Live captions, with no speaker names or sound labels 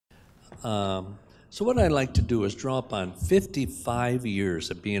So what I'd like to do is draw upon 55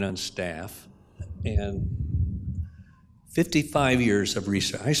 years of being on staff and 55 years of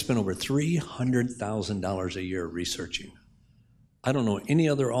research. I spent over $300,000 a year researching. I don't know any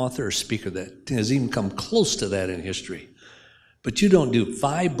other author or speaker that has even come close to that in history. But you don't do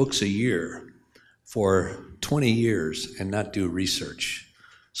 5 books a year for 20 years and not do research,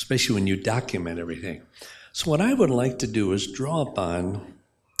 especially when you document everything. So what I would like to do is draw upon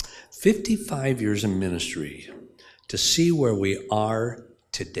 55 years in ministry to see where we are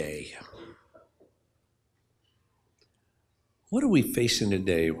today. What are we facing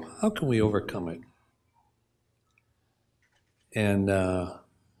today? How can we overcome it? And I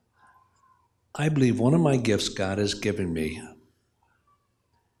believe one of my gifts God has given me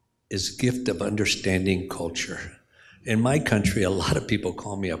is gift of understanding culture. In my country, a lot of people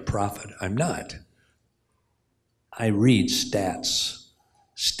call me a prophet. I'm not. I read stats.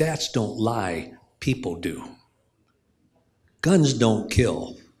 Stats don't lie, people do. Guns don't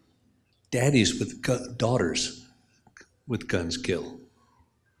kill. Daddies with daughters with guns kill.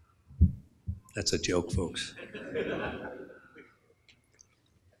 That's a joke, folks.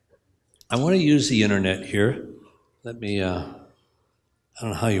 I want to use the internet here. Let me, I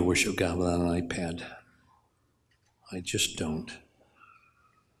don't know how you worship God without an iPad. I just don't.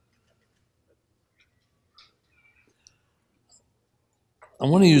 I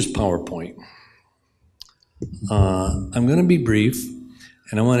want to use PowerPoint. I'm going to be brief,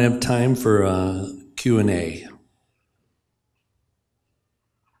 and I want to have time for Q&A.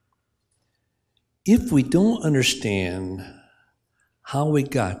 If we don't understand how we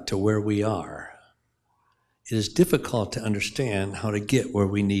got to where we are, it is difficult to understand how to get where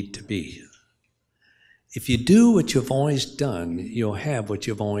we need to be. If you do what you've always done, you'll have what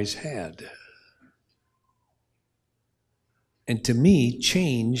you've always had. And to me,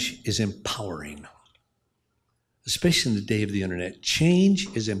 change is empowering, especially in the day of the internet. Change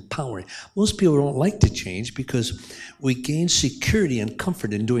is empowering. Most people don't like to change because we gain security and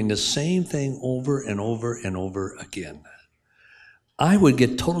comfort in doing the same thing over and over and over again. I would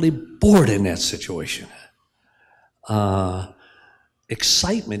get totally bored in that situation.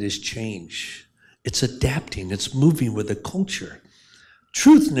 Excitement is change. It's adapting. It's moving with the culture.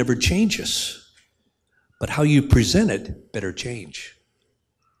 Truth never changes. But how you present it better change.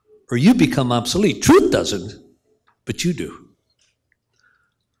 Or you become obsolete. Truth doesn't, but you do.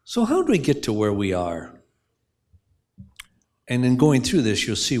 So how do we get to where we are? And in going through this,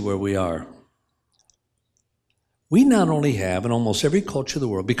 you'll see where we are. We not only have in almost every culture of the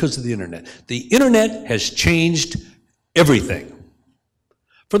world, because of the internet has changed everything.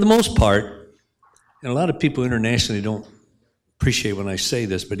 For the most part, and a lot of people internationally don't appreciate when I say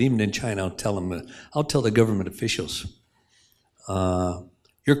this, but even in China, I'll tell the government officials,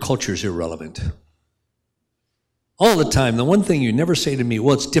 your culture is irrelevant. All the time, the one thing you never say to me,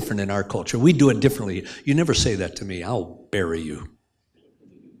 well, it's different in our culture. We do it differently. You never say that to me. I'll bury you.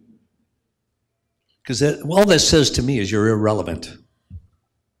 Because all that says to me is you're irrelevant.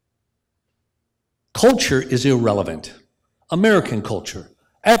 Culture is irrelevant. American culture,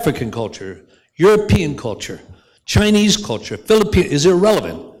 African culture, European culture, Chinese culture, Filipino is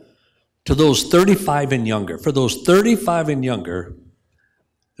irrelevant to those 35 and younger. For those 35 and younger,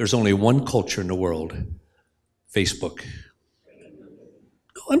 there's only one culture in the world, Facebook.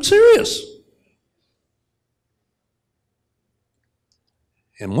 No, I'm serious.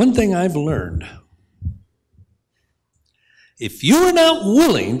 And one thing I've learned, if you are not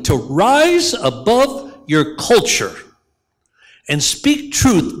willing to rise above your culture and speak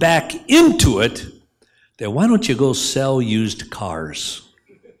truth back into it, then why don't you go sell used cars?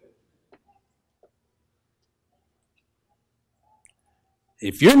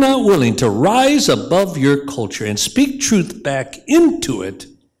 If you're not willing to rise above your culture and speak truth back into it,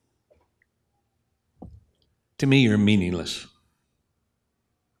 to me, you're meaningless.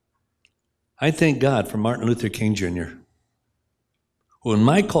 I thank God for Martin Luther King Jr., who in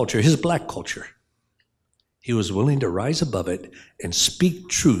my culture, his black culture, he was willing to rise above it and speak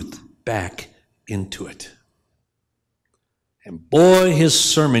truth back into it. And boy, his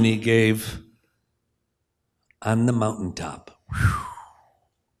sermon he gave on the mountaintop. Whew.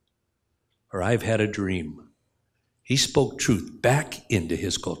 Or I've had a dream. He spoke truth back into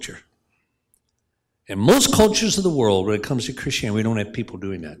his culture. In most cultures of the world, when it comes to Christianity, we don't have people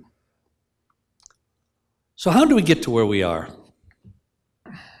doing that. So how do we get to where we are?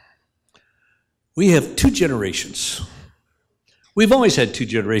 We have 2 generations. We've always had 2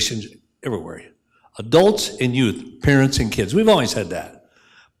 generations everywhere. Adults and youth, parents and kids. We've always had that.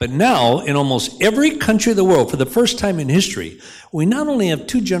 But now, in almost every country of the world, for the first time in history, we not only have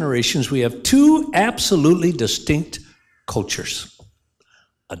two generations, we have two absolutely distinct cultures.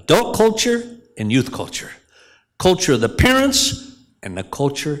 Adult culture and youth culture. Culture of the parents and the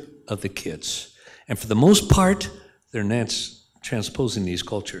culture of the kids. And for the most part, they're not transposing these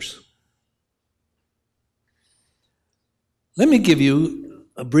cultures. Let me give you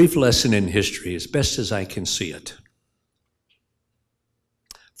a brief lesson in history as best as I can see it.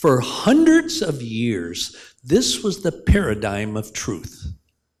 For hundreds of years, this was the paradigm of truth.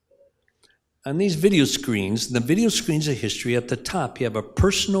 On these video screens, the video screens of history, at the top, you have a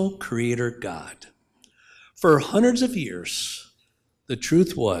personal creator God. For hundreds of years, the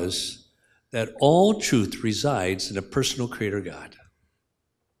truth was that all truth resides in a personal creator God.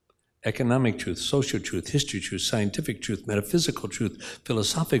 Economic truth, social truth, history truth, scientific truth, metaphysical truth,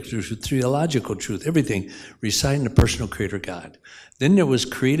 philosophical truth, theological truth, everything reside in a personal creator God. Then there was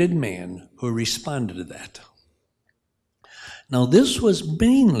created man who responded to that. Now this was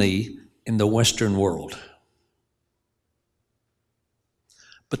mainly in the Western world.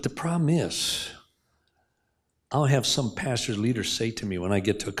 But the problem is, I'll have some pastors, leaders say to me when I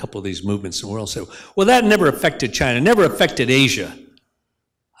get to a couple of these movements in the world, say, well, that never affected China, never affected Asia.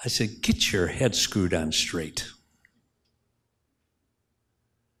 I said, get your head screwed on straight.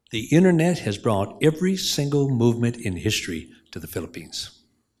 The internet has brought every single movement in history to the Philippines.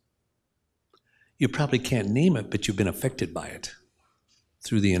 You probably can't name it, but you've been affected by it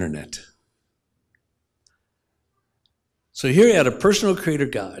through the internet. So here you had a personal creator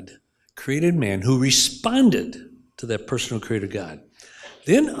God, created man, who responded to that personal creator God.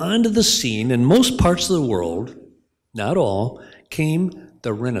 Then onto the scene in most parts of the world, not all, came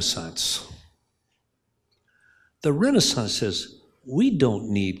the Renaissance. The Renaissance says, we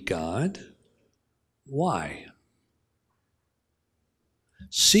don't need God. Why?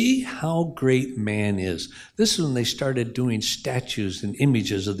 See how great man is. This is when they started doing statues and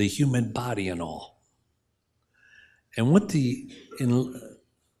images of the human body and all. And what the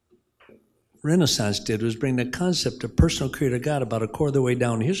Renaissance did was bring the concept of personal creator God about a quarter of the way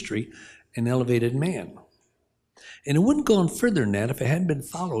down history and elevated man. And it wouldn't go on further than that if it hadn't been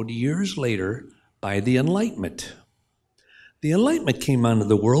followed years later by the Enlightenment. The Enlightenment came onto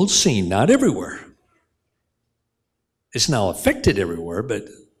the world scene, not everywhere. It's now affected everywhere, but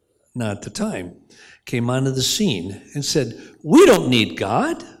not at the time. Came onto the scene and said, we don't need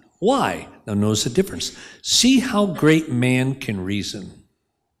God. Why? Now notice the difference. See how great man can reason.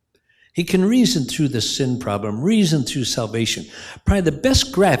 He can reason through the sin problem, reason through salvation. Probably the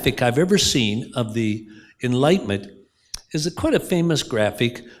best graphic I've ever seen of the Enlightenment is quite a famous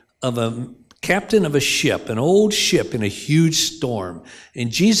graphic of a captain of a ship, an old ship in a huge storm, and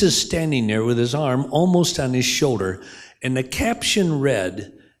Jesus standing there with his arm almost on his shoulder, and the caption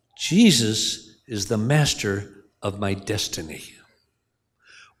read, Jesus is the master of my destiny.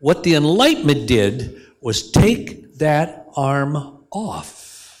 What the Enlightenment did was take that arm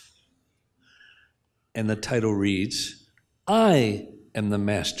off. And the title reads, I am the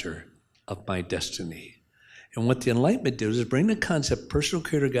master of my destiny. And what the Enlightenment did is bring the concept personal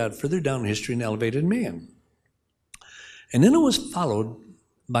creator God further down in history and elevated man. And then it was followed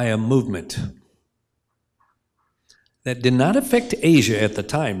by a movement that did not affect Asia at the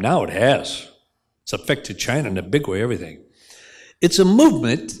time. Now it has. It's affected China in a big way, everything. It's a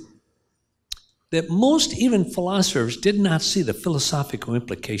movement that most even philosophers did not see the philosophical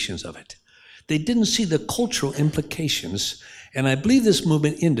implications of it. They didn't see the cultural implications, and I believe this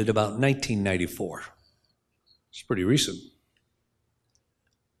movement ended about 1994. It's pretty recent.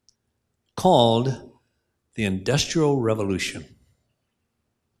 Called the Industrial Revolution.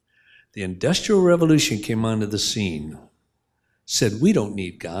 The Industrial Revolution came onto the scene, said, we don't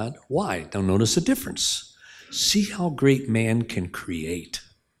need God. Why? Now notice the difference. See how great man can create.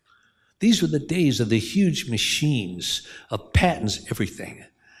 These were the days of the huge machines, of patents, everything.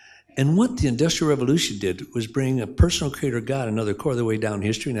 And what the Industrial Revolution did was bring a personal creator God another quarter of the way down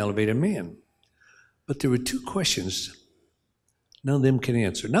history and elevated man. But there were two questions none of them can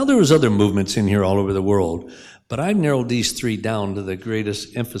answer. Now there was other movements in here all over the world, but I've narrowed these three down to the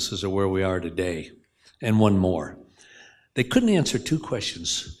greatest emphasis of where we are today, and one more. They couldn't answer two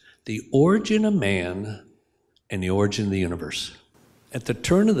questions: the origin of man and the origin of the universe. At the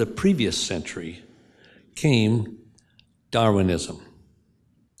turn of the previous century came Darwinism,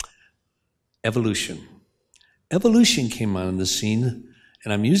 evolution. Evolution came on the scene,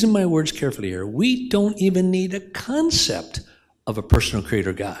 and I'm using my words carefully here. We don't even need a concept of a personal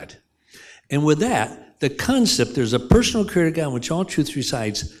creator God. And with that, the concept, there's a personal creator God in which all truth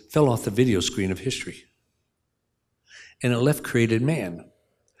resides, fell off the video screen of history. And it left created man.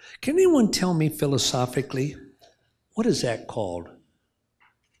 Can anyone tell me philosophically, what is that called?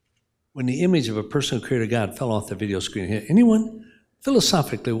 When the image of a person who created God fell off the video screen. Anyone?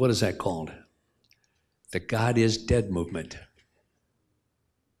 Philosophically, what is that called? The God is dead movement.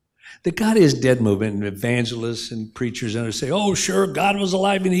 The God is dead movement, and evangelists and preachers and others say, oh, sure, God was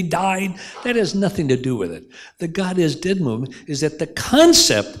alive and he died. That has nothing to do with it. The God is dead movement is that the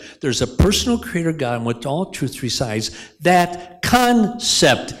concept, there's a personal creator God in which all truth resides, that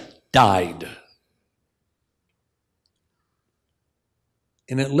concept died.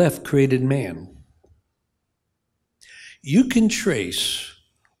 And it left created man. You can trace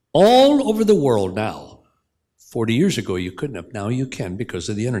all over the world now. 40 years ago you couldn't have. Now you can because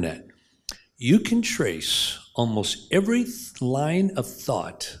of the internet. You can trace almost every line of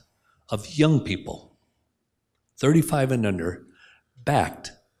thought of young people, 35 and under, back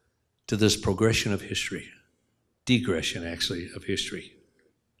to this progression of history. Degression, actually, of history.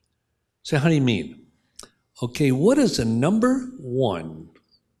 So how do you mean? Okay, what is the number one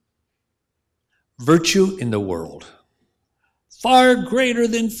virtue in the world? Far greater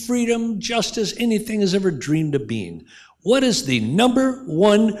than freedom, justice, anything has ever dreamed of being. What is the number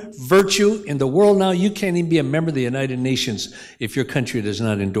one virtue in the world now? You can't even be a member of the United Nations if your country does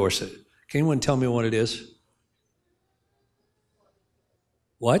not endorse it. Can anyone tell me what it is?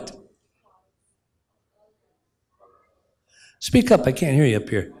 What? Speak up, I can't hear you up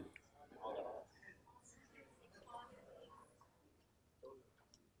here.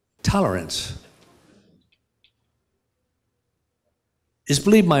 Tolerance is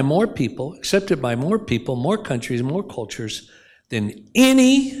believed by more people, accepted by more people, more countries, more cultures than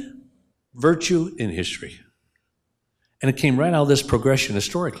any virtue in history. And it came right out of this progression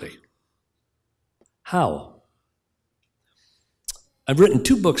historically. How? I've written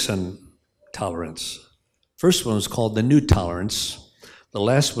 2 books on tolerance. First one is called The New Tolerance. The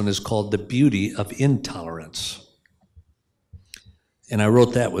last one is called The Beauty of Intolerance. And I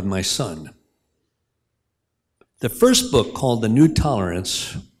wrote that with my son. The first book, called The New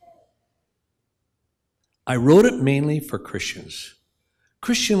Tolerance, I wrote it mainly for Christians.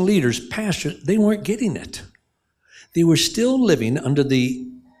 Christian leaders, pastors, they weren't getting it. They were still living under the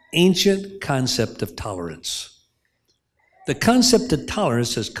ancient concept of tolerance. The concept of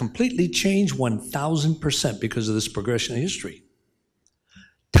tolerance has completely changed 1,000% because of this progression in history.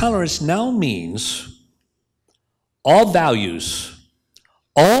 Tolerance now means all values,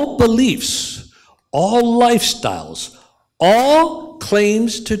 all beliefs, all lifestyles, all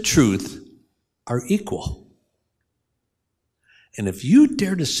claims to truth are equal. And if you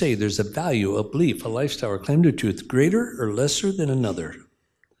dare to say there's a value, a belief, a lifestyle, or claim to truth greater or lesser than another,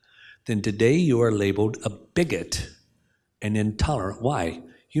 then today you are labeled a bigot and intolerant. Why?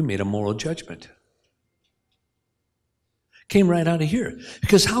 You made a moral judgment. Came right out of here.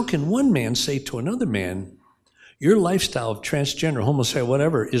 Because how can one man say to another man, your lifestyle of transgender, homosexual,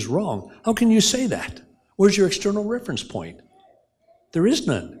 whatever, is wrong? How can you say that? Where's your external reference point? There is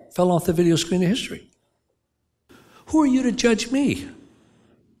none. Fell off the video screen of history. Who are you to judge me?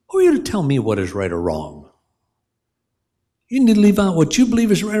 Who are you to tell me what is right or wrong? You need to leave out what you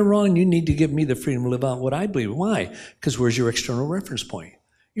believe is right or wrong, and you need to give me the freedom to live out what I believe. Why? Because where's your external reference point?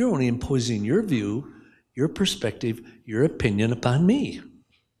 You're only imposing your view, your perspective, your opinion upon me.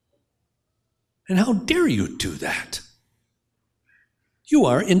 And how dare you do that? You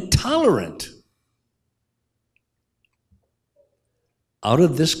are intolerant. Out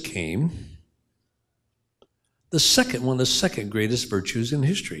of this came the second one of the second greatest virtues in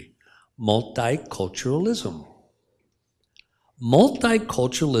history, multiculturalism.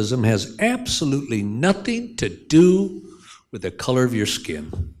 Multiculturalism has absolutely nothing to do with the color of your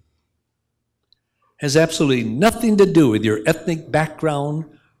skin. Has absolutely nothing to do with your ethnic background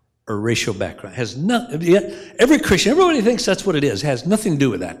or racial background. Has not, yet every Christian, everybody thinks that's what it is. It has nothing to do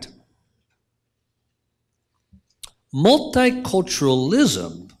with that.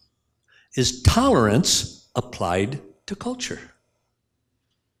 Multiculturalism is tolerance applied to culture.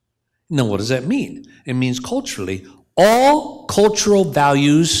 Now, what does that mean? It means culturally, all cultural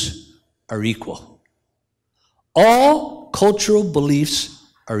values are equal. All cultural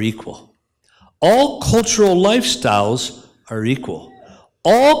beliefs are equal. All cultural lifestyles are equal.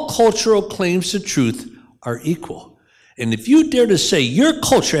 All cultural claims to truth are equal. And if you dare to say your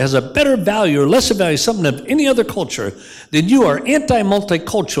culture has a better value or lesser value something of any other culture, then you are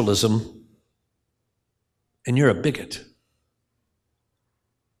anti-multiculturalism and you're a bigot.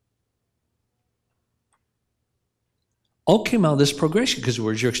 All came out of this progression because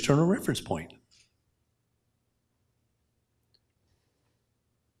where's your external reference point?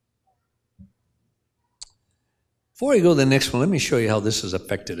 Before I go to the next one, let me show you how this has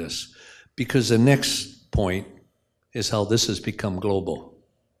affected us, because the next point is how this has become global.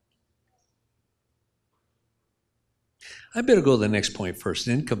 I better go to the next point first,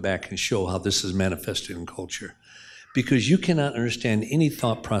 and then come back and show how this is manifested in culture. Because you cannot understand any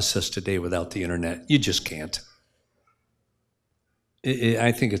thought process today without the internet. You just can't.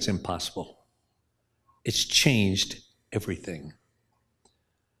 I think it's impossible. It's changed everything.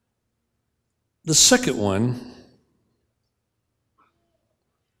 The second one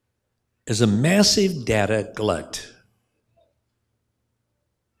is a massive data glut.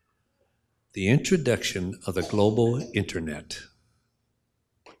 The introduction of the global internet.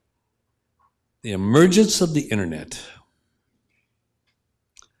 The emergence of the internet.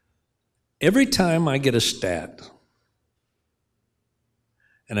 Every time I get a stat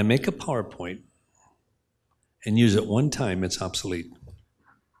and I make a PowerPoint and use it one time, it's obsolete.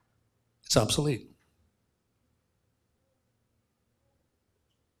 It's obsolete.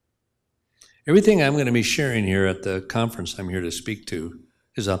 Everything I'm going to be sharing here at the conference I'm here to speak to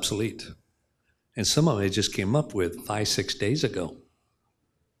is obsolete. And some of it I just came up with 5-6 days ago.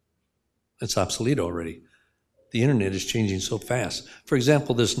 It's obsolete already. The internet is changing so fast. For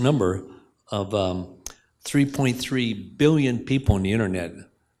example, this number of 3.3 billion people on the internet,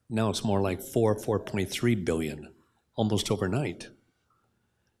 now it's more like 4.3 billion, almost overnight.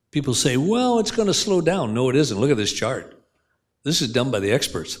 People say, well, it's going to slow down. No, it isn't. Look at this chart. This is done by the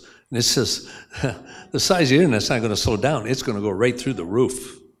experts. And it says the size of the internet's not going to slow down. It's going to go right through the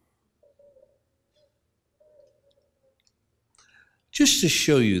roof. Just to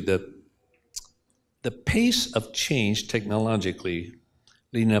show you the pace of change technologically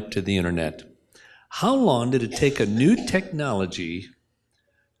leading up to the internet. How long did it take a new technology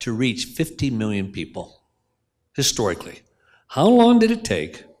to reach 50 million people, historically? How long did it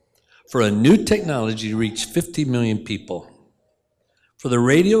take for a new technology to reach 50 million people? For the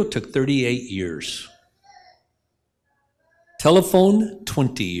radio, it took 38 years. Telephone,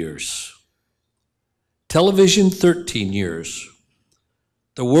 20 years. Television, 13 years.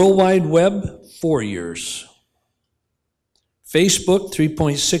 The World Wide Web, 4 years. Facebook,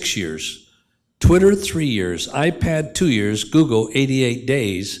 3.6 years. Twitter, 3 years. iPad, 2 years. Google, 88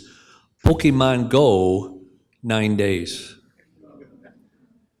 days. Pokemon Go, 9 days.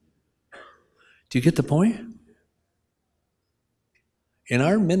 Do you get the point? In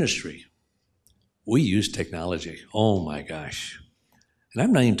our ministry, we use technology. Oh my gosh. And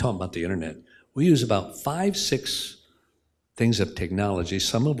I'm not even talking about the internet. We use about 5-6 things of technology,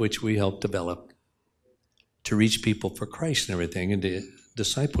 some of which we help develop to reach people for Christ and everything, and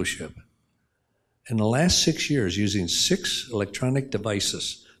discipleship. In the last 6 years, using 6 electronic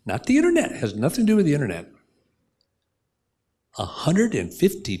devices, not the internet, has nothing to do with the internet.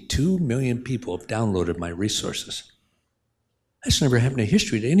 152 million people have downloaded my resources. That's never happened in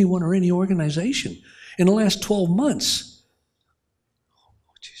history to anyone or any organization. In the last 12 months,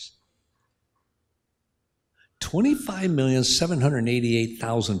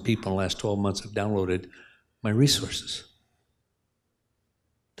 25,788,000 people in the last 12 months have downloaded my resources.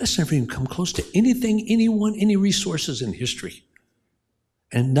 That's never even come close to anything, anyone, any resources in history.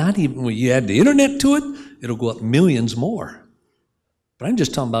 And not even when you add the internet to it, it'll go up millions more. But I'm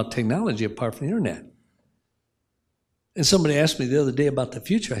just talking about technology apart from the internet. And somebody asked me the other day about the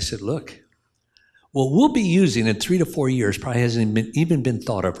future. I said, look, what we'll be using in 3 to 4 years probably hasn't even been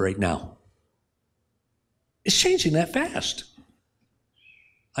thought of right now. It's changing that fast.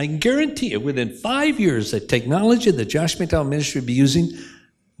 I can guarantee you, within 5 years, the technology that Josh McDowell Ministry will be using,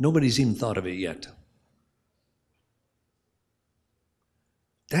 nobody's even thought of it yet.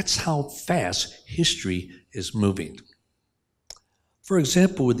 That's how fast history is moving. For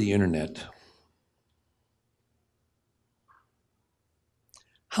example, with the internet,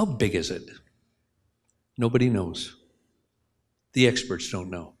 how big is it? Nobody knows. The experts don't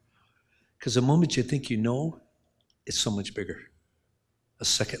know. Because the moment you think you know, it's so much bigger. A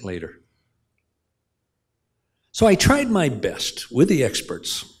second later. So I tried my best with the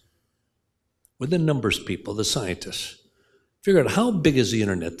experts, with the numbers people, the scientists, figure out how big is the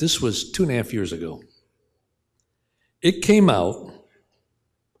internet. This was 2.5 years ago. It came out,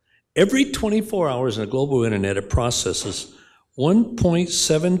 every 24 hours in the global internet, it processes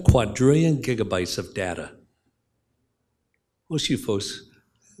 1.7 quadrillion gigabytes of data. Most of you folks,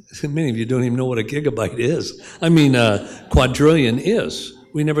 many of you don't even know what a gigabyte is. I mean, quadrillion is.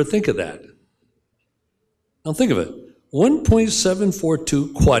 We never think of that. Now think of it.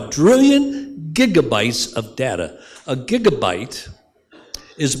 1.742 quadrillion gigabytes of data. A gigabyte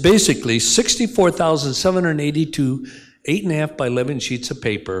is basically 64,782 8.5 by 11 sheets of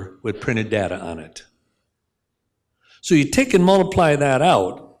paper with printed data on it. So you take and multiply that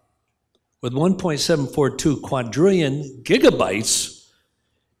out with 1.742 quadrillion gigabytes,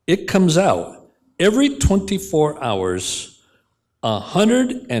 it comes out every 24 hours,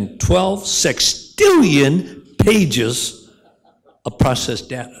 112 sextillion pages of processed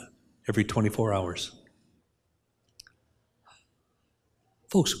data every 24 hours.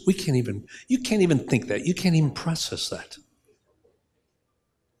 Folks, you can't even think that. You can't even process that.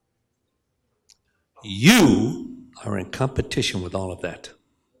 You are in competition with all of that.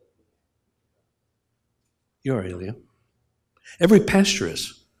 You are, Ilya. Every pastor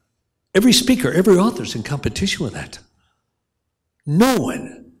is. Every speaker, every author is in competition with that. No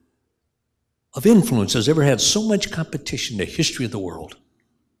one of influence has ever had so much competition in the history of the world.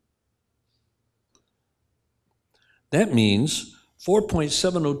 That means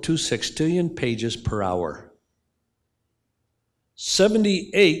 4.702 sextillion pages per hour,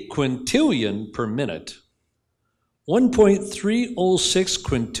 78 quintillion per minute, 1.306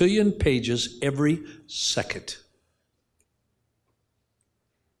 quintillion pages every second.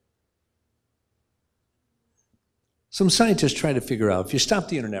 Some scientists try to figure out, if you stop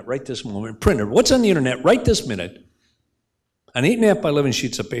the internet right this moment, printer, what's on the internet right this minute, on 8.5 by 11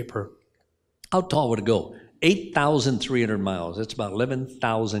 sheets of paper, how tall would it go? 8,300 miles. That's about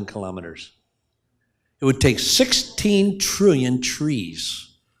 11,000 kilometers. It would take 16 trillion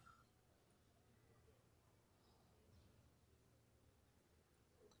trees.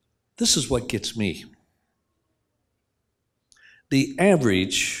 This is what gets me. The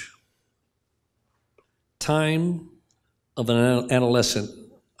average time of an adolescent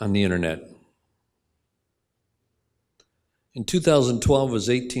on the internet in 2012 was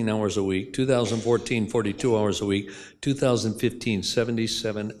 18 hours a week, 2014, 42 hours a week, 2015,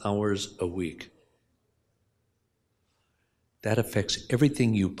 77 hours a week. That affects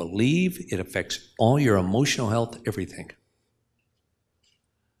everything you believe. It affects all your emotional health, everything.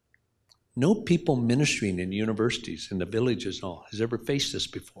 No people ministering in universities, in the villages and all, has ever faced this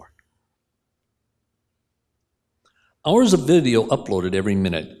before. Hours of video uploaded every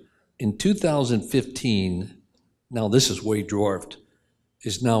minute. In 2015, now this is way dwarfed,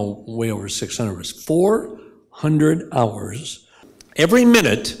 is now way over 600 hours. 400 hours every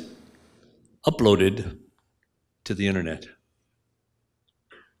minute uploaded to the internet.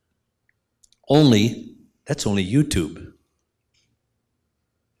 That's only YouTube.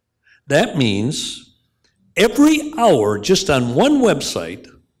 That means every hour just on one website,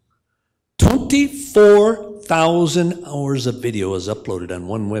 24,000 hours of video is uploaded on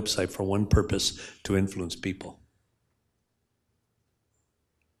one website for one purpose, to influence people.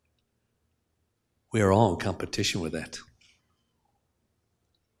 We are all in competition with that.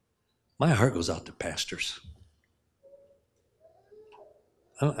 My heart goes out to pastors.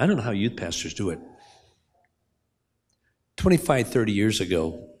 I don't know how youth pastors do it. 25, 30 years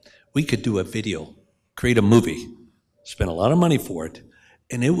ago, we could do a video, create a movie, spend a lot of money for it,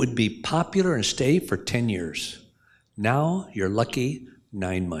 and it would be popular and stay for 10 years. Now, you're lucky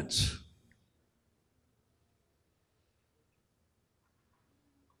 9 months.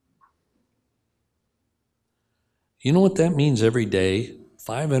 You know what that means every day?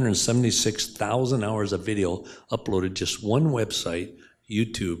 576,000 hours of video uploaded, just one website,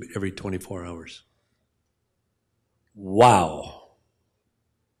 YouTube, every 24 hours. Wow.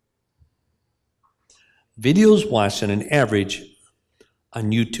 Videos watched on an average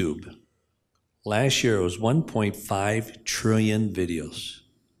on YouTube. Last year it was 1.5 trillion videos.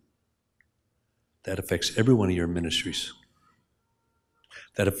 That affects every one of your ministries.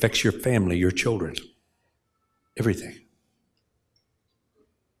 That affects your family, your children. Everything.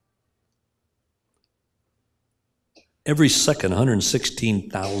 Every second,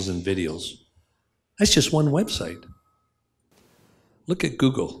 116,000 videos. That's just one website. Look at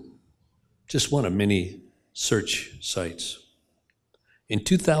Google. Just one of many search sites. In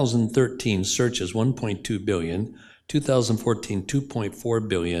 2013, searches 1.2 billion, 2014, 2.4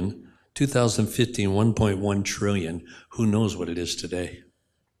 billion, 2015, 1.1 trillion. Who knows what it is today?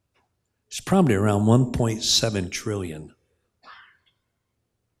 It's probably around 1.7 trillion.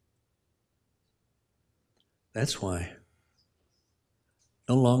 That's why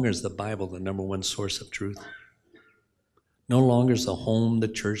no longer is the Bible the number one source of truth. No longer is the home, the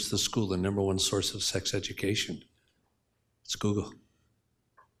church, the school the number one source of sex education. It's Google.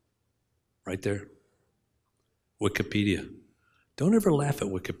 Right there. Wikipedia. Don't ever laugh at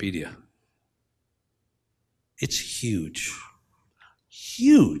Wikipedia. It's huge.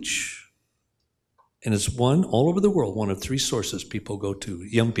 Huge. And it's all over the world, one of three sources people go to,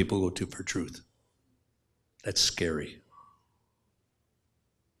 young people go to for truth. That's scary.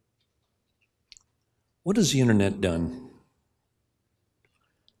 What has the internet done?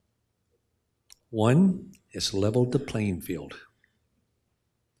 One, it's leveled the playing field.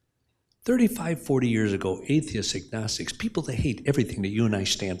 35, 40 years ago, atheists, agnostics, people that hate everything that you and I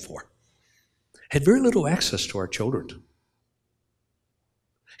stand for, had very little access to our children.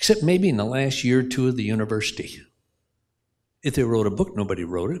 Except maybe in the last year or two of the university. If they wrote a book, nobody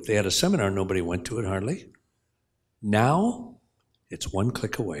wrote it. If they had a seminar, nobody went to it hardly. Now, it's one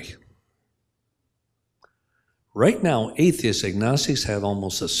click away. Right now, atheists, agnostics have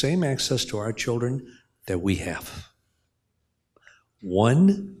almost the same access to our children that we have.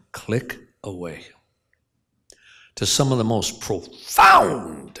 One click away. To some of the most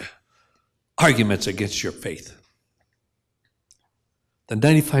profound arguments against your faith. The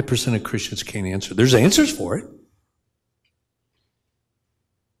 95% of Christians can't answer. There's answers for it.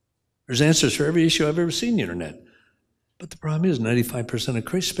 There's answers for every issue I've ever seen on the internet. But the problem is 95% of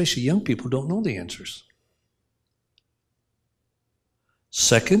Christians, especially young people, don't know the answers.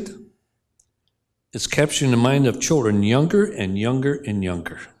 Second, it's capturing the mind of children younger and younger and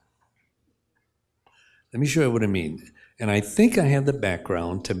younger. Let me show you what I mean. And I think I have the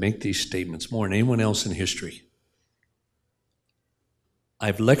background to make these statements more than anyone else in history.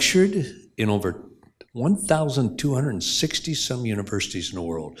 I've lectured in over 1,260 some universities in the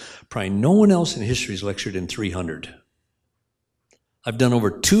world. Probably no one else in history has lectured in 300. I've done over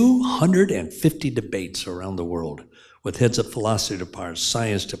 250 debates around the world with heads of philosophy departments,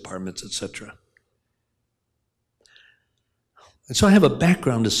 science departments, etc. And so I have a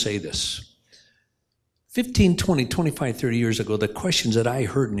background to say this. 15, 20, 25, 30 years ago, the questions that I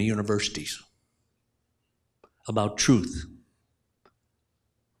heard in the universities about truth,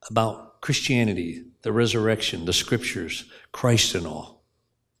 about Christianity, the resurrection, the scriptures, Christ and all,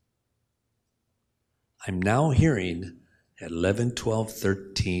 I'm now hearing at 11, 12,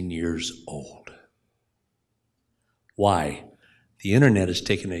 13 years old. Why? The internet is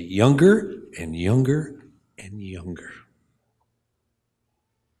taking it younger and younger and younger.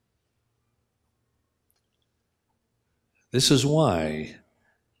 This is why,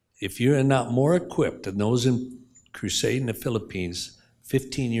 if you're not more equipped than those in crusade in the Philippines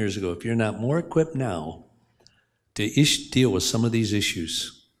 15 years ago, if you're not more equipped now to deal with some of these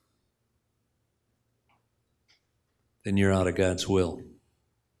issues, then you're out of God's will.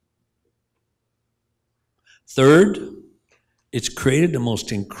 Third, it's created the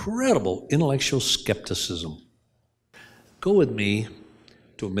most incredible intellectual skepticism. Go with me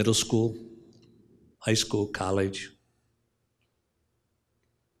to a middle school, high school, college,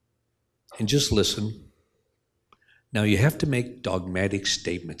 and just listen. Now you have to make dogmatic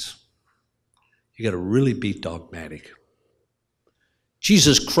statements. You got to really be dogmatic.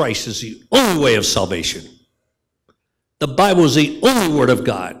 Jesus Christ is the only way of salvation. The Bible is the only word of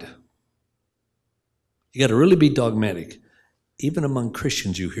God. You got to really be dogmatic. Even among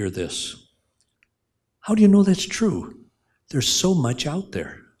Christians, you hear this. How do you know that's true? There's so much out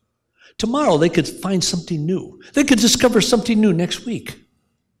there. Tomorrow they could find something new. They could discover something new next week.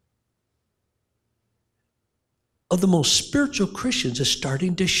 Of the most spiritual Christians is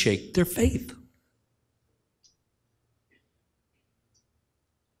starting to shake their faith.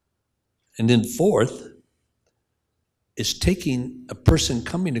 And then fourth, is taking a person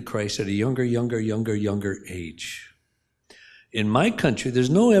coming to Christ at a younger age. In my country, there's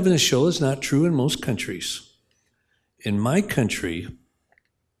no evidence to show it's not true in most countries. In my country,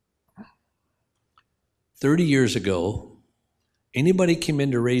 30 years ago, anybody came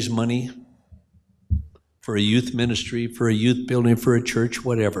in to raise money for a youth ministry, for a youth building, for a church,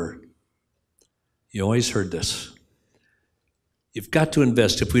 whatever. You always heard this. You've got to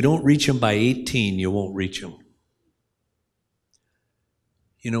invest. If we don't reach them by 18, you won't reach them.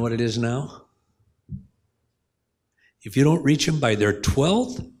 You know what it is now? If you don't reach them by their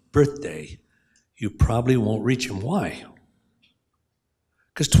 12th birthday, you probably won't reach them. Why?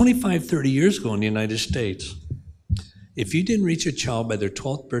 Because 25, 30 years ago in the United States, if you didn't reach a child by their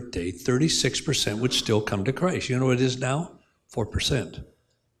 12th birthday, 36% would still come to Christ. You know what it is now? 4%.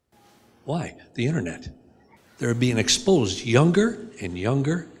 Why? The internet. They're being exposed younger and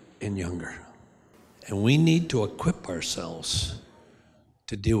younger and younger. And we need to equip ourselves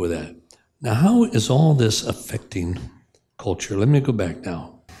to deal with that. Now, how is all this affecting culture? Let me go back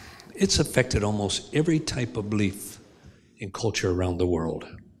now. It's affected almost every type of belief in culture around the world.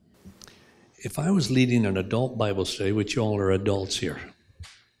 If I was leading an adult Bible study, which you all are adults here,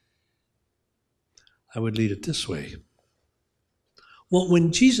 I would lead it this way. Well,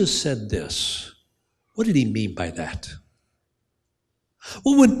 when Jesus said this, what did he mean by that?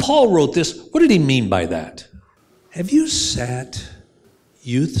 Well, when Paul wrote this, what did he mean by that? Have you sat,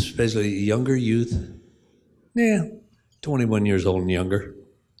 youth, especially younger youth, Yeah, 21 years old and younger.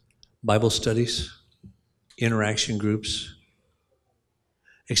 Bible studies, interaction groups.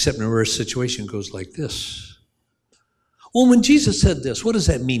 Except in a reverse situation goes like this. Well, when Jesus said this, what does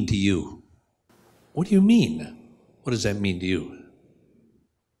that mean to you? What do you mean? What does that mean to you?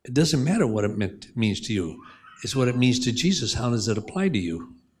 It doesn't matter what it means to you. It's what it means to Jesus. How does it apply to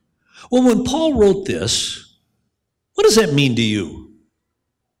you? Well, when Paul wrote this, what does that mean to you?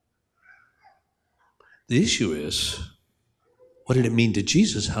 The issue is, what did it mean to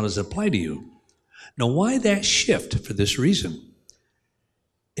Jesus? How does it apply to you? Now, why that shift? For this reason.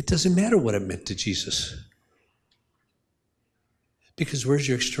 It doesn't matter what it meant to Jesus. Because where's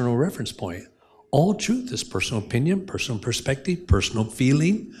your external reference point? All truth is personal opinion, personal perspective, personal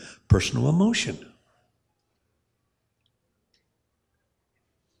feeling, personal emotion.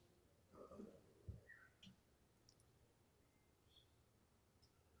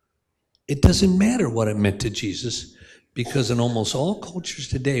 It doesn't matter what it meant to Jesus, because in almost all cultures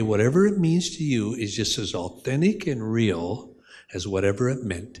today, whatever it means to you is just as authentic and real as whatever it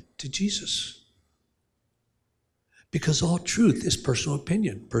meant to Jesus. Because all truth is personal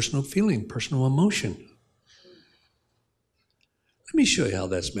opinion, personal feeling, personal emotion. Let me show you how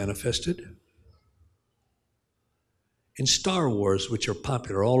that's manifested. In Star Wars, which are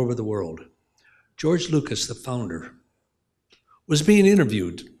popular all over the world, George Lucas, the founder, was being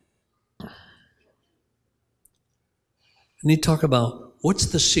interviewed. And he talked about, what's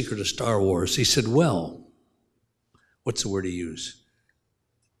the secret of Star Wars? He said, well, what's the word he used?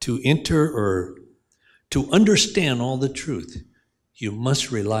 To enter or to understand all the truth, you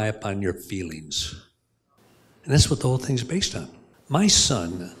must rely upon your feelings. And that's what the whole thing's based on. My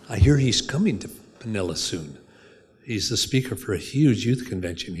son, I hear he's coming to Manila soon. He's the speaker for a huge youth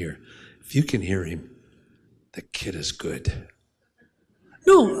convention here. If you can hear him, the kid is good.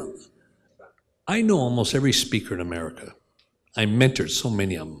 No, I know almost every speaker in America. I mentored so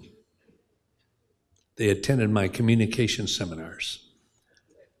many of them. They attended my communication seminars.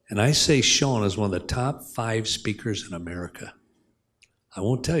 And I say Sean is one of the top 5 speakers in America. I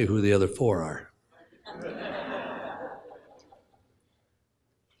won't tell you who the other 4 are.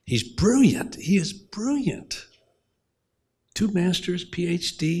 He's brilliant. He is brilliant. 2 masters,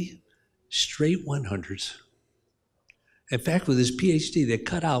 PhD, straight 100s. In fact, with his PhD, they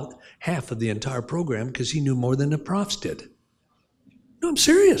cut out half of the entire program because he knew more than the profs did. No, I'm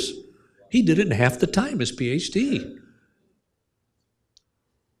serious. He did it in half the time, his PhD.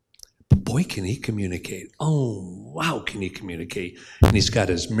 But boy, can he communicate. Oh, wow, can he communicate. And he's got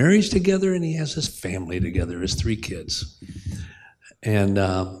his marriage together and he has his family together, his 3 kids. And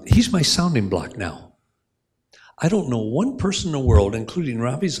he's my sounding block now. I don't know one person in the world, including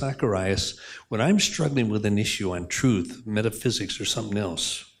Ravi Zacharias, when I'm struggling with an issue on truth, metaphysics, or something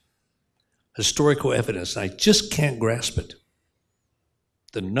else, historical evidence, I just can't grasp it.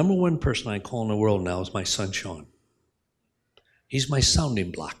 The number 1 person I call in the world now is my son, Sean. He's my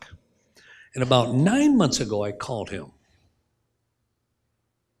sounding block. And about 9 months ago, I called him.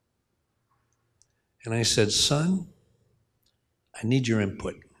 And I said, son, I need your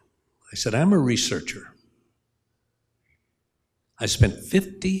input. I said, I'm a researcher. I spent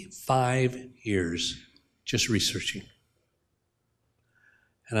 55 years just researching.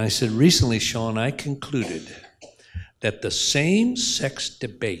 And I said, recently, Sean, I concluded that the same-sex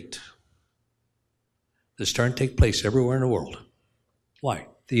debate is starting to take place everywhere in the world. Why?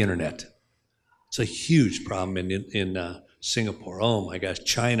 The internet. It's a huge problem in Singapore. Oh my gosh,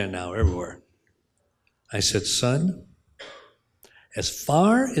 China now, everywhere. I said, son, as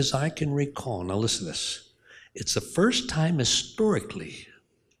far as I can recall, now listen to this, it's the first time historically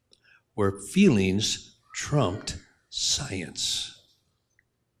where feelings trumped science.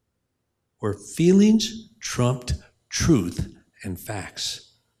 Where feelings trumped truth and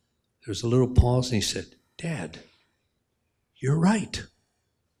facts. There was a little pause and he said, Dad, you're right.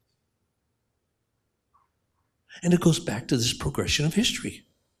 And it goes back to this progression of history.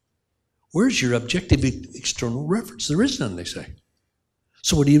 Where's your objective external reference? There is none, they say.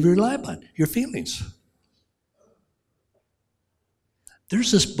 So what do you rely upon? Your feelings.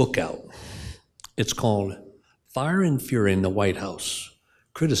 There's this book out. It's called Fire and Fury in the White House,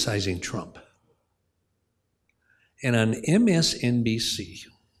 criticizing Trump. And on MSNBC,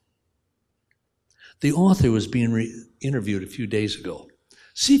 the author was being interviewed a few days ago.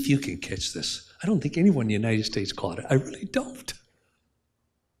 See if you can catch this. I don't think anyone in the United States caught it. I really don't.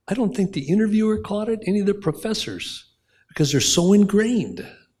 I don't think the interviewer caught it, any of the professors, because they're so ingrained.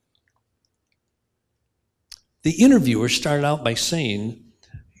 The interviewer started out by saying,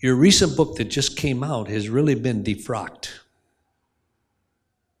 your recent book that just came out has really been defrocked.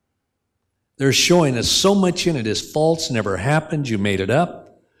 They're showing us so much in it is false, never happened, you made it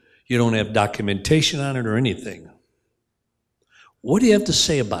up. You don't have documentation on it or anything. What do you have to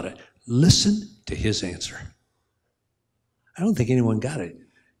say about it? Listen to his answer. I don't think anyone got it.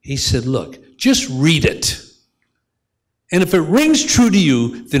 He said, look, just read it. And if it rings true to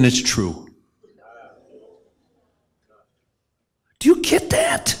you, then it's true. Do you get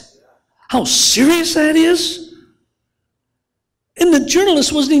that? How serious that is? And the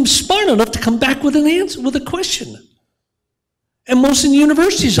journalist wasn't even smart enough to come back with an answer, with a question. And most in the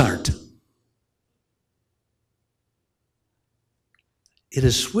universities aren't. It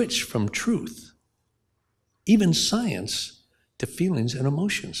has switched from truth, even science, to feelings and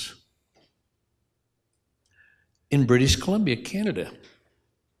emotions. In British Columbia, Canada,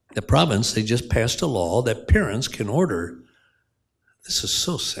 the province, they just passed a law that parents can order, this is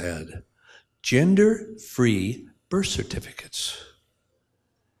so sad, gender-free birth certificates.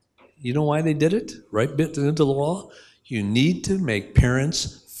 You know why they did it? Right into the law? You need to make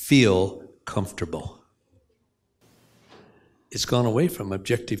parents feel comfortable. It's gone away from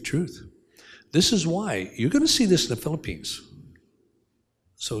objective truth. This is why you're going to see this in the Philippines.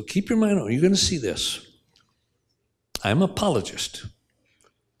 So keep your mind on, you're going to see this. I'm an apologist.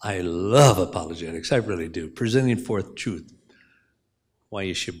 I love apologetics, I really do. Presenting forth truth, why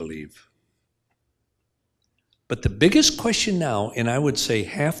you should believe. But the biggest question now, and I would say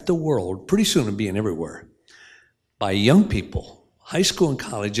half the world, pretty soon it'll be in everywhere, by young people, high school and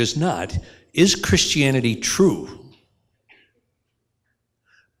college, is not, is Christianity true?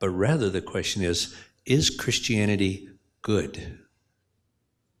 But rather the question is Christianity good?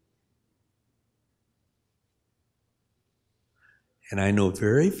 And I know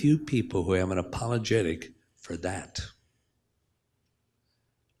very few people who have an apologetic for that.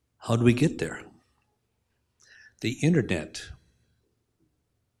 How do we get there? The internet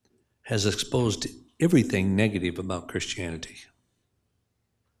has exposed everything negative about Christianity.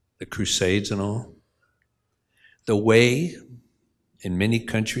 The Crusades and all. The way in many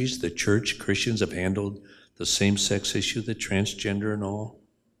countries the church, Christians have handled the same-sex issue, the transgender and all.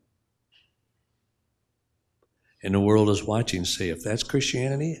 And the world is watching, say, if that's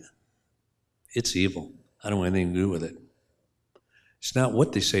Christianity, it's evil. I don't want anything to do with it. It's not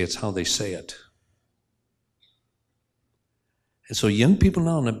what they say, it's how they say it. And so young people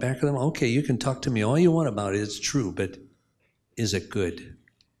now in the back of them, okay, you can talk to me all you want about it, it's true, but is it good?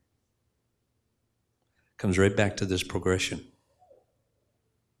 Comes right back to this progression.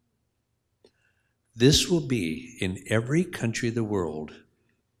 This will be, in every country of the world,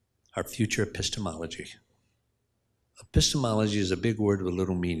 our future epistemology. Epistemology is a big word with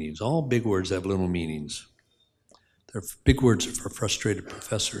little meanings. All big words have little meanings. They're big words for frustrated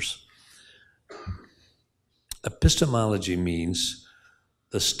professors. Epistemology means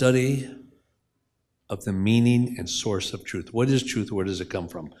the study of the meaning and source of truth. What is truth? Where does it come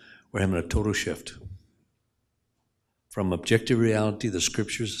from? We're having a total shift. From objective reality, the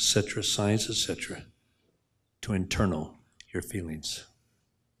scriptures, etc., science, etc., to internal, your feelings.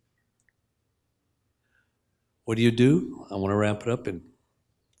 What do? I want to wrap it up in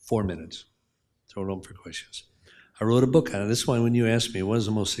 4 minutes. Throw it open for questions. I wrote a book on it. This is why when you asked me, what is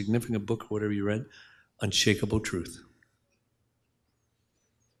the most significant book or whatever you read? Unshakable Truth.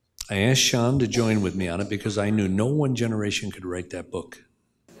 I asked Sean to join with me on it because I knew no one generation could write that book.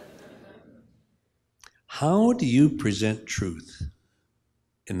 How do you present truth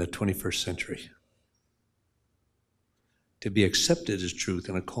in the 21st century? To be accepted as truth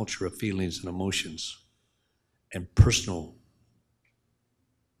in a culture of feelings and emotions and personal.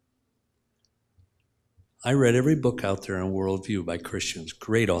 I read every book out there on worldview by Christians,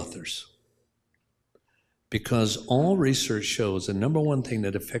 great authors. Because all research shows the number one thing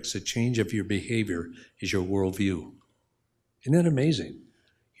that affects the change of your behavior is your worldview. Isn't that amazing?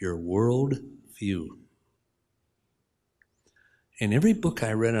 Your worldview. And every book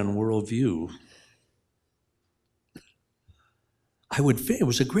I read on worldview, it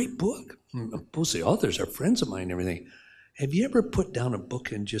was a great book. Most of the authors are friends of mine and everything. Have you ever put down a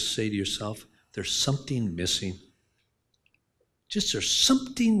book and just say to yourself, there's something missing? There's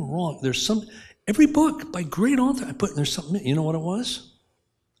something wrong. Every book by great author, I put, there's something, you know what it was?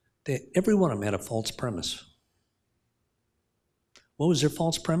 Every one of them had a false premise. What was their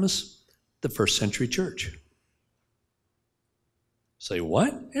false premise? The first century church. Say,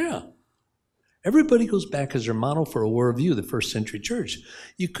 what? Yeah. Everybody goes back as their model for a worldview, the first century church.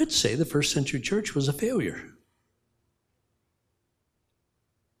 You could say the first century church was a failure.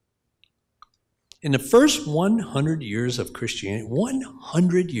 In the first 100 years of Christianity,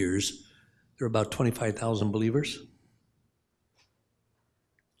 100 years, there were about 25,000 believers.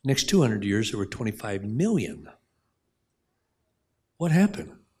 Next 200 years, there were 25 million. What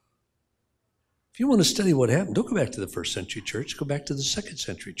happened? If you want to study what happened, don't go back to the first century church, go back to the second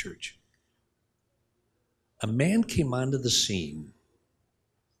century church. A man came onto the scene,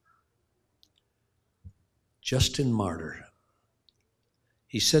 Justin Martyr.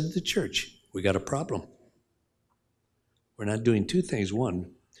 He said to the church, we got a problem. We're not doing two things.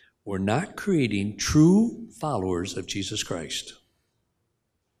 One, we're not creating true followers of Jesus Christ.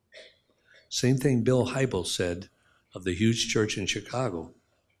 Same thing Bill Hybels said of the huge church in Chicago.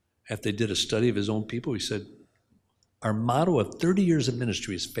 After they did a study of his own people, he said, our motto of 30 years of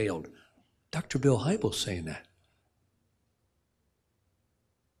ministry has failed. Dr. Bill Hybels saying that.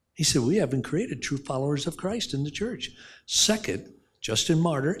 He said, we haven't created true followers of Christ in the church. Second, Justin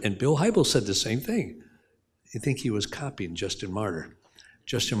Martyr and Bill Hybels said the same thing. I think he was copying Justin Martyr.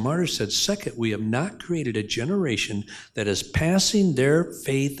 Justin Martyr said, second, we have not created a generation that is passing their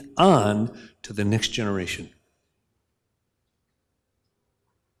faith on to the next generation.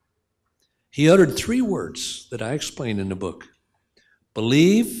 He uttered three words that I explained in the book.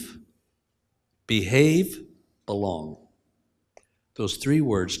 Believe, behave, belong. Those three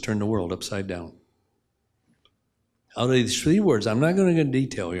words turned the world upside down. Out of these three words, I'm not going to get into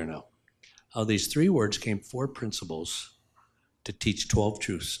detail here now. Out of these three words came four principles to teach 12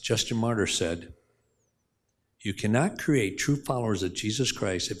 truths. Justin Martyr said, you cannot create true followers of Jesus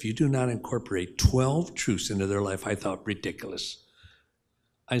Christ if you do not incorporate 12 truths into their life. I thought ridiculous.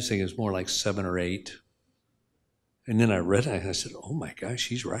 I was thinking it's more like 7 or 8. And then I read it and I said, oh my gosh,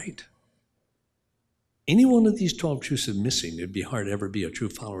 he's right. Any one of these 12 truths is missing. It'd be hard to ever be a true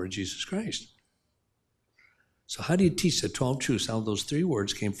follower of Jesus Christ. So how do you teach the 12 truths? Out of those three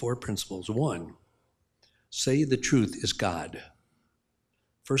words came four principles. One, say the truth is God.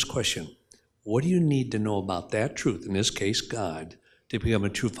 First question, what do you need to know about that truth, in this case, God, to become a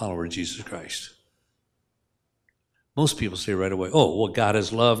true follower of Jesus Christ? Most people say right away, oh, well, God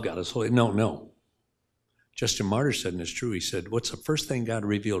is love, God is holy. No. Justin Martyr said, and it's true, he said, what's the first thing God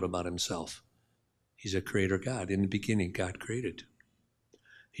revealed about himself? He's a creator God. In the beginning, God created.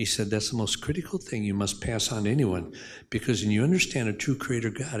 He said that's the most critical thing you must pass on to anyone, because when you understand a true creator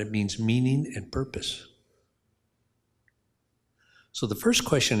God, it means meaning and purpose. So the first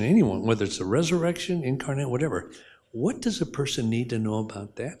question to anyone, whether it's a resurrection, incarnate, whatever, what does a person need to know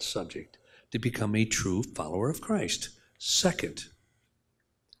about that subject to become a true follower of Christ? Second,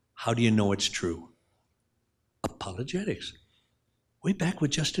 how do you know it's true? Apologetics. Way back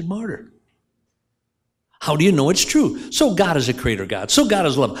with Justin Martyr. How do you know it's true? So God is a creator God. So God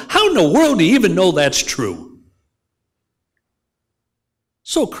is love. How in the world do you even know that's true?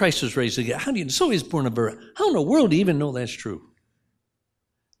 So Christ was raised again. How do you? So he's born of virgin. How in the world do you even know that's true?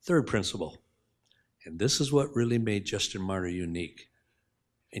 Third principle, and this is what really made Justin Martyr unique,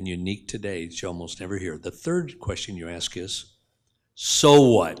 and unique today that you almost never hear. The third question you ask is, so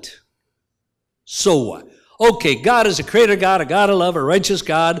what? So what? Okay, God is a creator God, a God of love, a righteous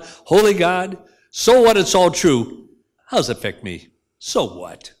God, holy God. So what? It's all true. How does it affect me? So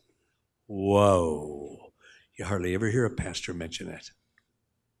what? Whoa. You hardly ever hear a pastor mention it.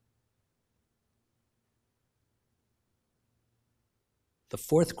 The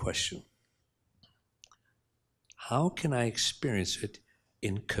fourth question, how can I experience it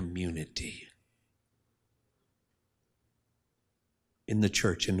in community? In the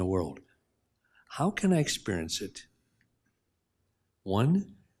church, in the world. How can I experience it?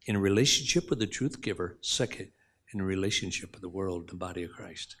 One, in a relationship with the truth giver. Second, in a relationship with the world, the body of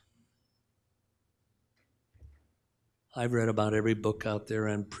Christ. I've read about every book out there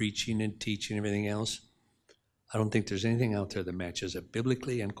on preaching and teaching and everything else. I don't think there's anything out there that matches it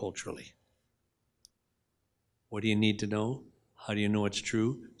biblically and culturally. What do you need to know? How do you know it's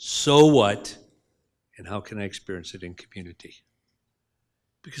true? So what? And how can I experience it in community?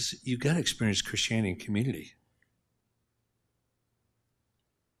 Because you've got to experience Christianity in community.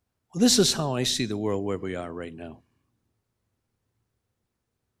 Well, this is how I see the world where we are right now.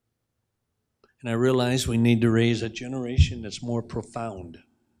 And I realize we need to raise a generation that's more profound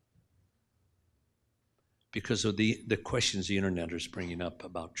because of the questions the internet is bringing up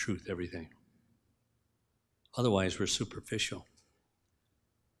about truth, everything. Otherwise, we're superficial.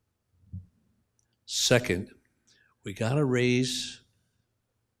 Second, we got to raise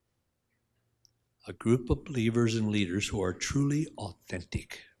a group of believers and leaders who are truly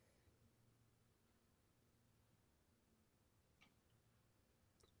authentic.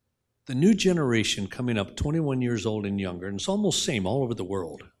 The new generation coming up, 21 years old and younger, and it's almost same all over the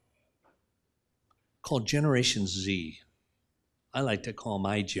world, called Generation Z. I like to call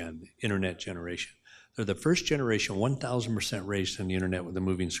my gen, internet generation. They're the first generation 1,000% raised on the internet with a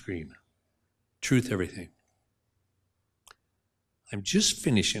moving screen. Truth, everything. I'm just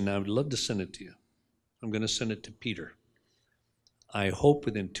finishing. I would love to send it to you. I'm going to send it to Peter. I hope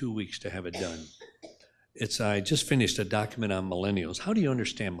within 2 weeks to have it done. I just finished a document on millennials. How do you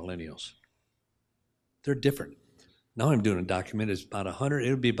understand millennials? They're different. Now I'm doing a document. It's about 100.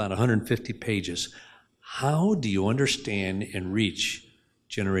 It'll be about 150 pages. How do you understand and reach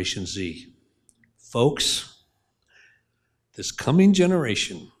Generation Z? Folks, this coming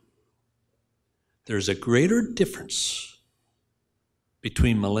generation, there's a greater difference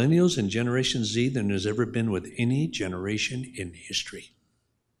between millennials and Generation Z than there's ever been with any generation in history.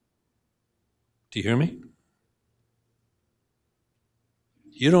 Do you hear me?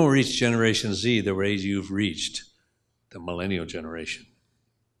 You don't reach Generation Z the way you've reached the millennial generation.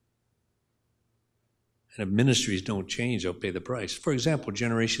 And if ministries don't change, they'll pay the price. For example,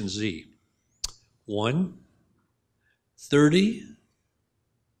 Generation Z.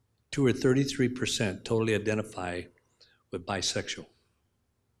 32 or 33% totally identify with bisexual.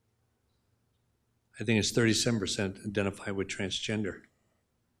 I think it's 37% identify with transgender.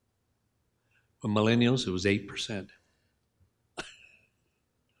 With millennials, it was 8%.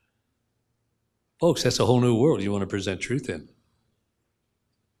 Folks, that's a whole new world you want to present truth in.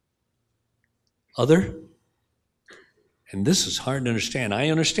 Other, and this is hard to understand. I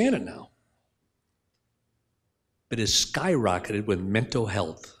understand it now. But it's skyrocketed with mental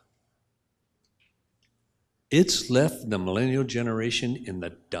health. It's left the millennial generation in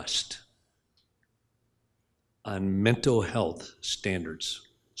the dust on mental health standards.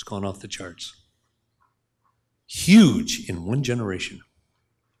 It's gone off the charts. Huge in one generation.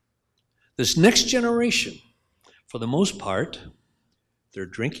 This next generation, for the most part, they're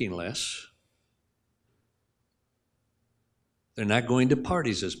drinking less. They're not going to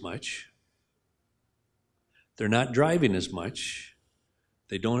parties as much. They're not driving as much.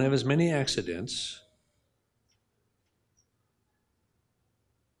 They don't have as many accidents.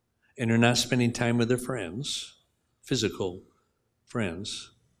 And they're not spending time with their friends, physical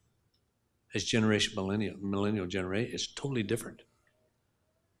friends, as generation millennial generation. It's totally different.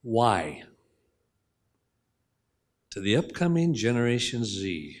 Why? To the upcoming Generation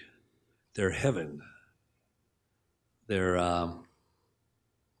Z, their heaven, their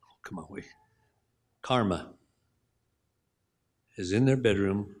karma is in their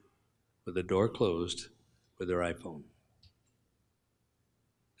bedroom with the door closed with their iPhone.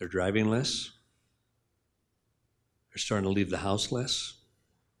 They're driving less. They're starting to leave the house less,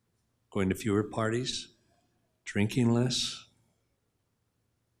 going to fewer parties, drinking less.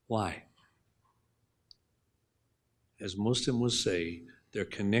 Why? As most of them will say, their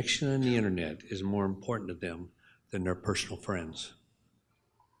connection on the internet is more important to them than their personal friends.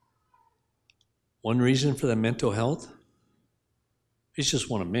 One reason for the mental health, it's just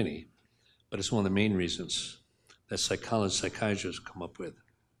one of many, but it's one of the main reasons that psychiatrists come up with,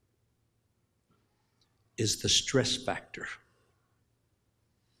 is the stress factor.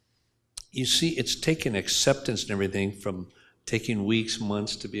 You see, it's taken acceptance and everything from taking weeks,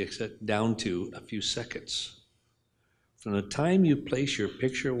 months to be accepted down to a few seconds. From the time you place your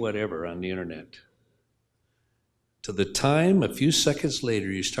picture, whatever, on the internet, to the time a few seconds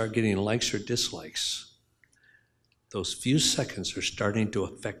later you start getting likes or dislikes, those few seconds are starting to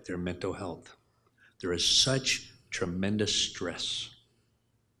affect their mental health. There is such tremendous stress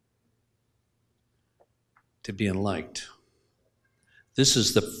to being liked. This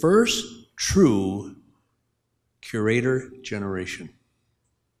is the first true curator generation.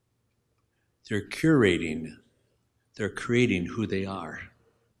 They're curating, they're creating who they are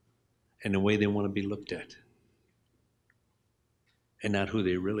and the way they want to be looked at, and not who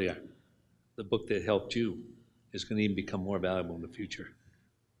they really are. The book that helped you is going to even become more valuable in the future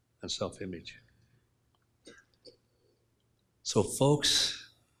on self-image. So folks,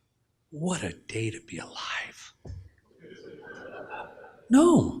 what a day to be alive.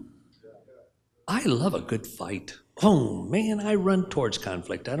 No, I love a good fight. Oh man, I run towards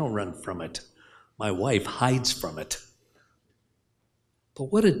conflict. I don't run from it. My wife hides from it. But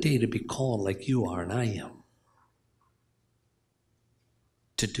what a day to be called like you are and I am,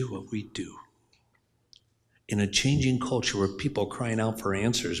 to do what we do in a changing culture where people are crying out for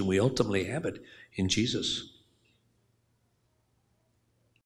answers, and we ultimately have it in Jesus.